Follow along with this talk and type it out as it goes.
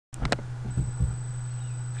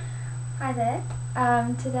Hi there.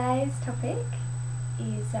 Today's topic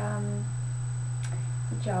is a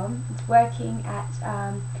job. It's working at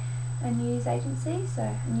a news agency, so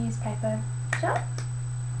a newspaper shop.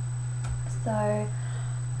 So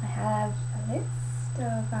I have a list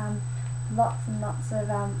of lots and lots of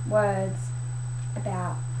words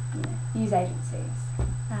about news agencies.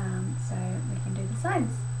 So we can do the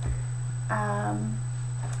signs.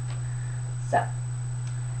 So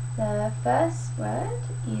the first word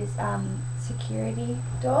is security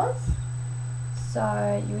doors.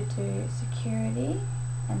 So you would do security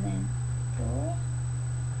and then door.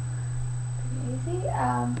 Pretty easy.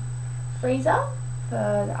 Freezer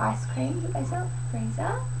for the ice cream that they sell.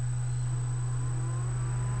 Freezer.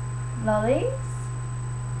 Lollies.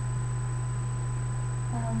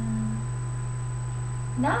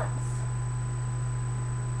 Nuts.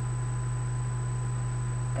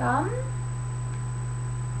 Gum.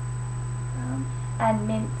 And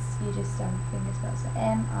mints, you just finger spell, so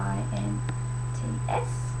M-I-N-T-S,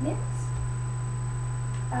 mints.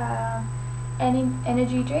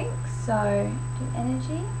 Energy drinks, so do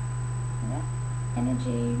energy,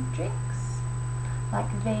 energy drinks, like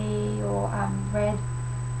V or Red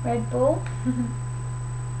Bull.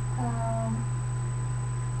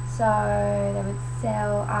 So they would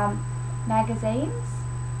sell magazines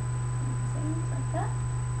like that.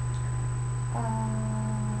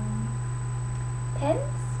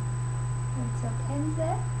 Pens, and sell pens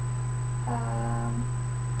there.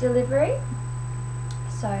 Delivery,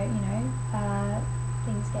 so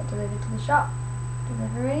things get delivered to the shop.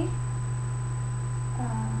 Delivery.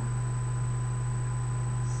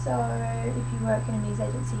 So if you work in a news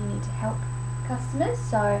agency, you need to help customers.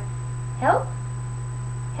 So help,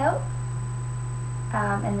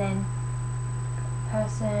 and then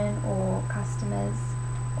person or customers,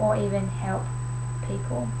 or even help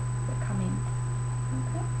people that come in.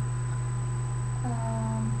 Okay.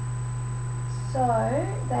 So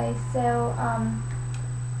they sell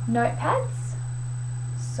notepads.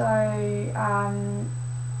 So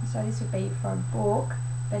this would be for a book,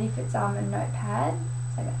 but if it's a notepad,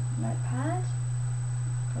 it's like a notepad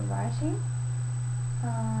for writing.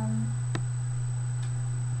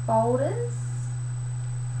 Folders,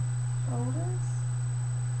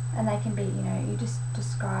 and they can be, you just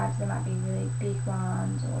describe. There might be really big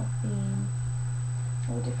ones or thin,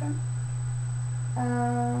 all different.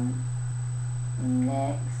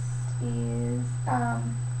 Next is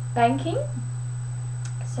banking.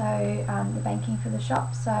 So the banking for the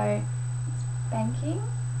shop. So it's banking.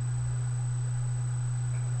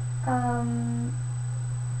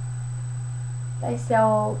 They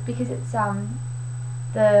sell, because it's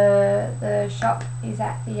the shop is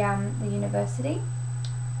at the university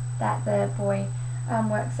that the boy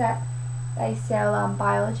works at. They sell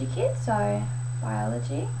biology kits, so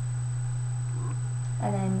biology,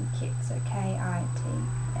 and then kits, so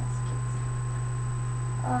K-I-T-S, kits.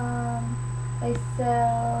 They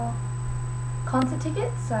sell concert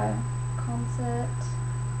tickets, so concert,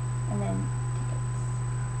 and then tickets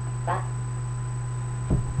like that.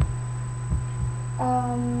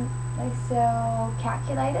 They sell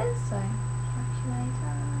calculators, so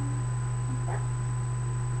calculator like that.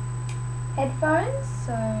 Headphones,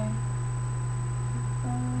 so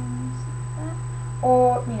headphones like that.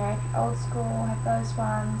 Or if you're old school, have those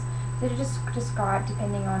ones. So they're just described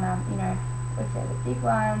depending on if they're the big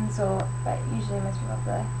ones, but usually most people have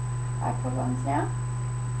the iPod ones now.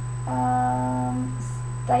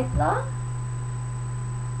 Stapler,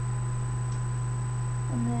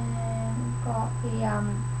 and then we've got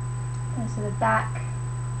the back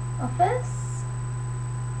office,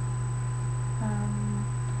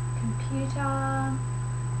 computer,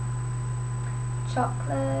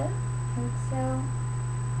 chocolate, they would sell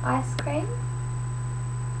ice cream,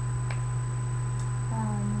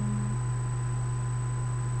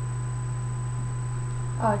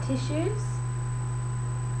 tissues.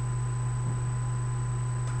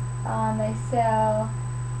 They sell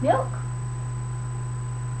milk,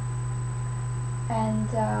 and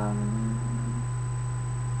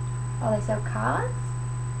they sell cards,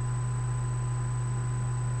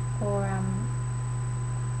 or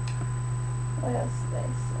what else do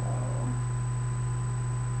they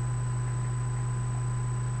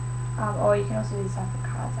sell? Or you can also do stuff for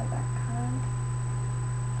cards like that.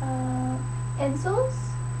 Cards, pencils.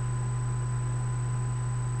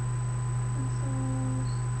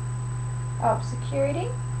 Security.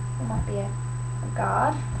 There might be a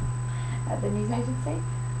guard at the news agency.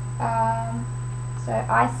 So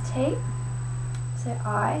iced tea. So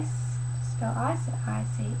ice, spell ice, so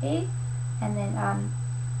I-C-E, and then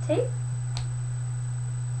tea.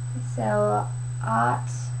 We sell art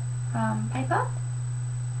paper,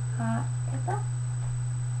 paper.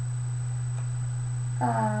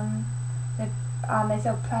 They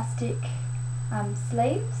sell plastic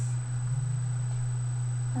sleeves.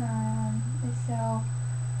 They sell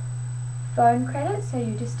phone credit, so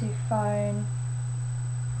you just do phone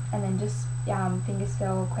and then just finger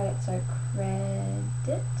spell credit, so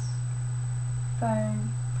credit,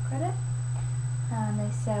 phone credit.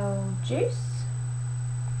 They sell juice,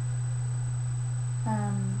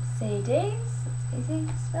 CDs, it's easy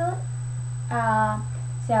to spell it.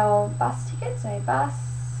 Sell bus tickets, so bus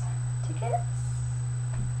tickets.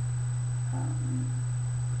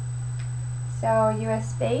 Sell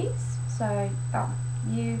USBs, so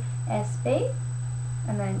USB,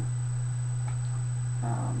 and then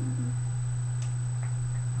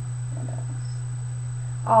what else?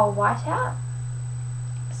 Oh, whiteout.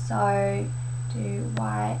 So do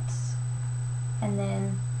white, and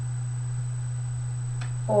then,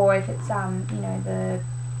 or if it's you know, the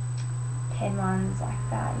pen ones like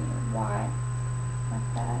that, you know, white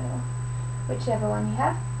like that, or whichever one you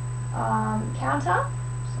have. Counter,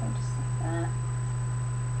 so just like that.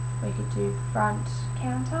 We could do front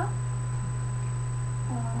counter.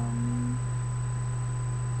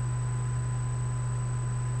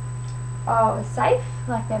 Oh, a safe,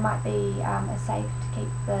 like there might be a safe to keep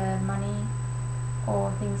the money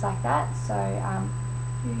or things like that, so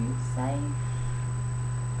do safe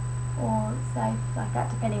or safe like that,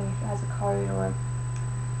 depending if it has a code or a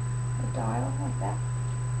dial like that.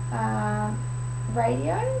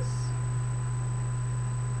 Radios,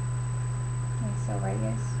 we sell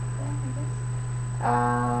radios there, I guess.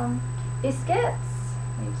 Biscuits,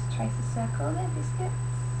 we just trace a circle there, biscuits.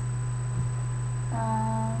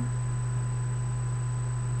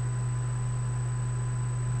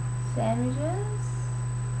 Sandwiches,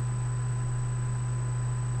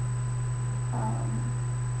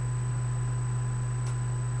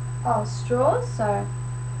 oh, straws, so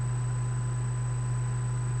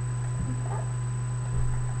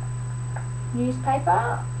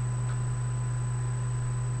newspaper,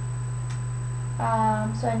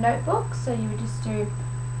 so notebooks, so you would just do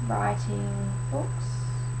writing books.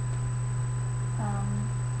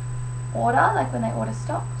 Order, like when they order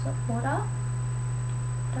stock, so order.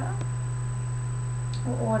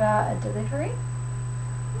 Or order a delivery.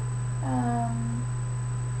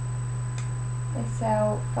 They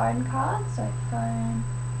sell phone cards, so phone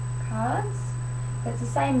cards. But it's the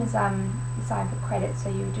same as the sign for credit, so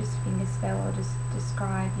you would just finger spell or just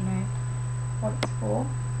describe, you know, what it's for.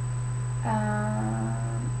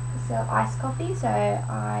 They sell iced coffee, so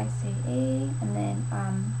ICE, and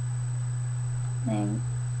then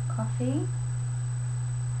coffee.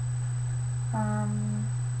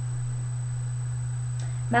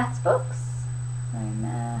 Maths books, so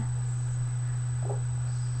maths books.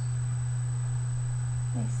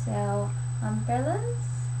 They sell umbrellas.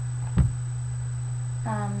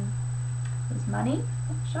 There's money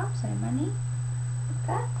shop, so money, like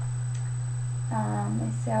that.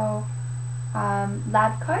 They sell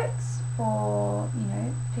lab coats for, you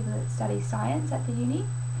know, people that study science at the uni.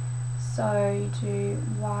 So you do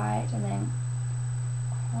white and then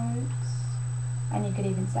coats, and you could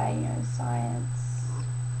even say, you know, science,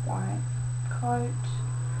 white coat,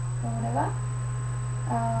 or whatever.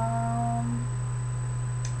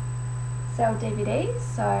 Sell DVDs,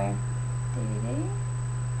 so DVD.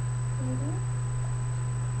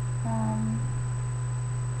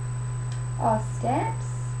 Oh, stamps,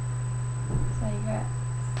 so you got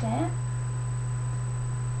stamp,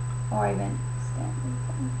 or even stamp,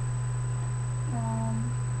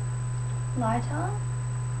 lighter,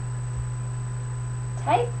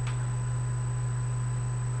 tape.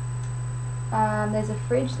 There's a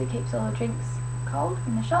fridge that keeps all the drinks cold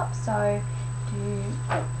in the shop, so do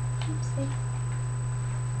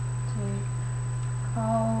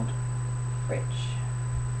cold fridge.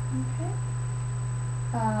 Okay.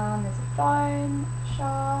 There's a phone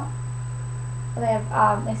shop. They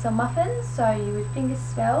have they sell muffins, so you would finger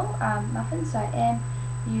spell muffins, so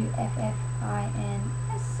MUFFINS,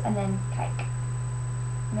 and then cake,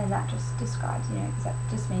 and then that just describes, you know, because that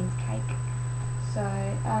just means cake. So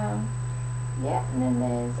yeah, and then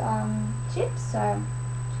there's chips, so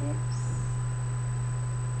chips.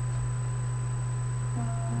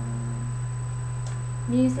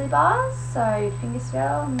 Muesli bars, so finger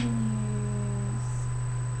spell muesli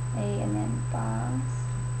and then bars.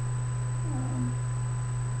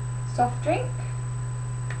 Soft drink.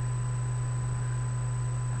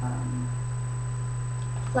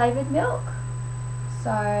 Flavoured milk,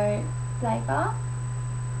 so flavour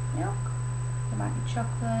milk. There might be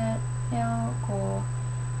chocolate milk or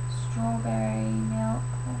strawberry milk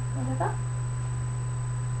or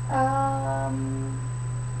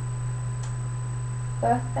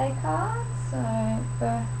birthday cards, so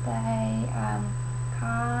birthday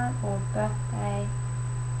card or birthday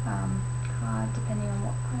card, depending on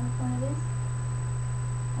what kind of one it is.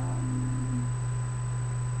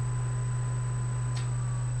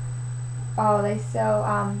 Oh, they sell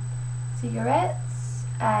cigarettes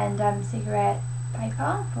and cigarette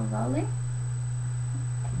paper for rolling.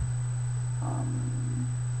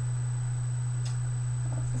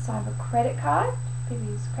 That's the sign of a credit card. People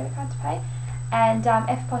use a credit card to pay. And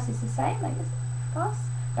EFTPOS is the same, like this EFTPOS,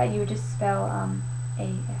 but you would just spell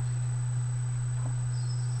EFTPOS.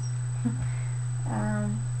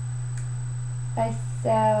 They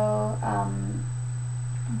sell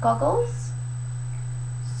goggles.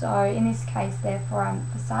 So in this case they're for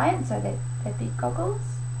science, so they're big goggles.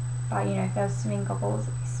 But you know, if they were swimming goggles,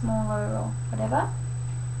 it'd be smaller or whatever.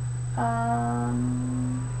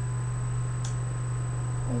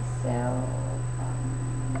 They sell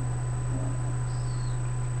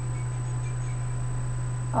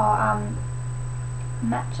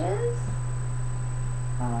matches.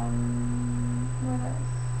 What else?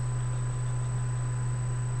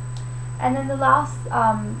 And then the last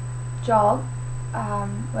job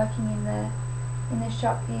working in the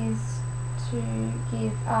shop is to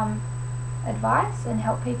give advice and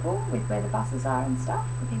help people with where the buses are and stuff,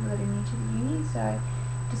 for people that are new to the uni. So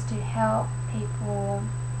just to help people,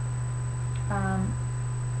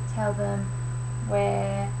 tell them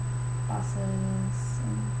where buses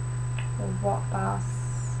or what bus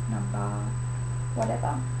number,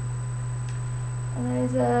 whatever. And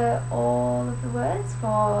those are all of the words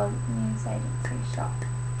for news agency shop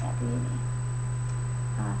at the uni.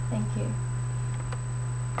 Thank you.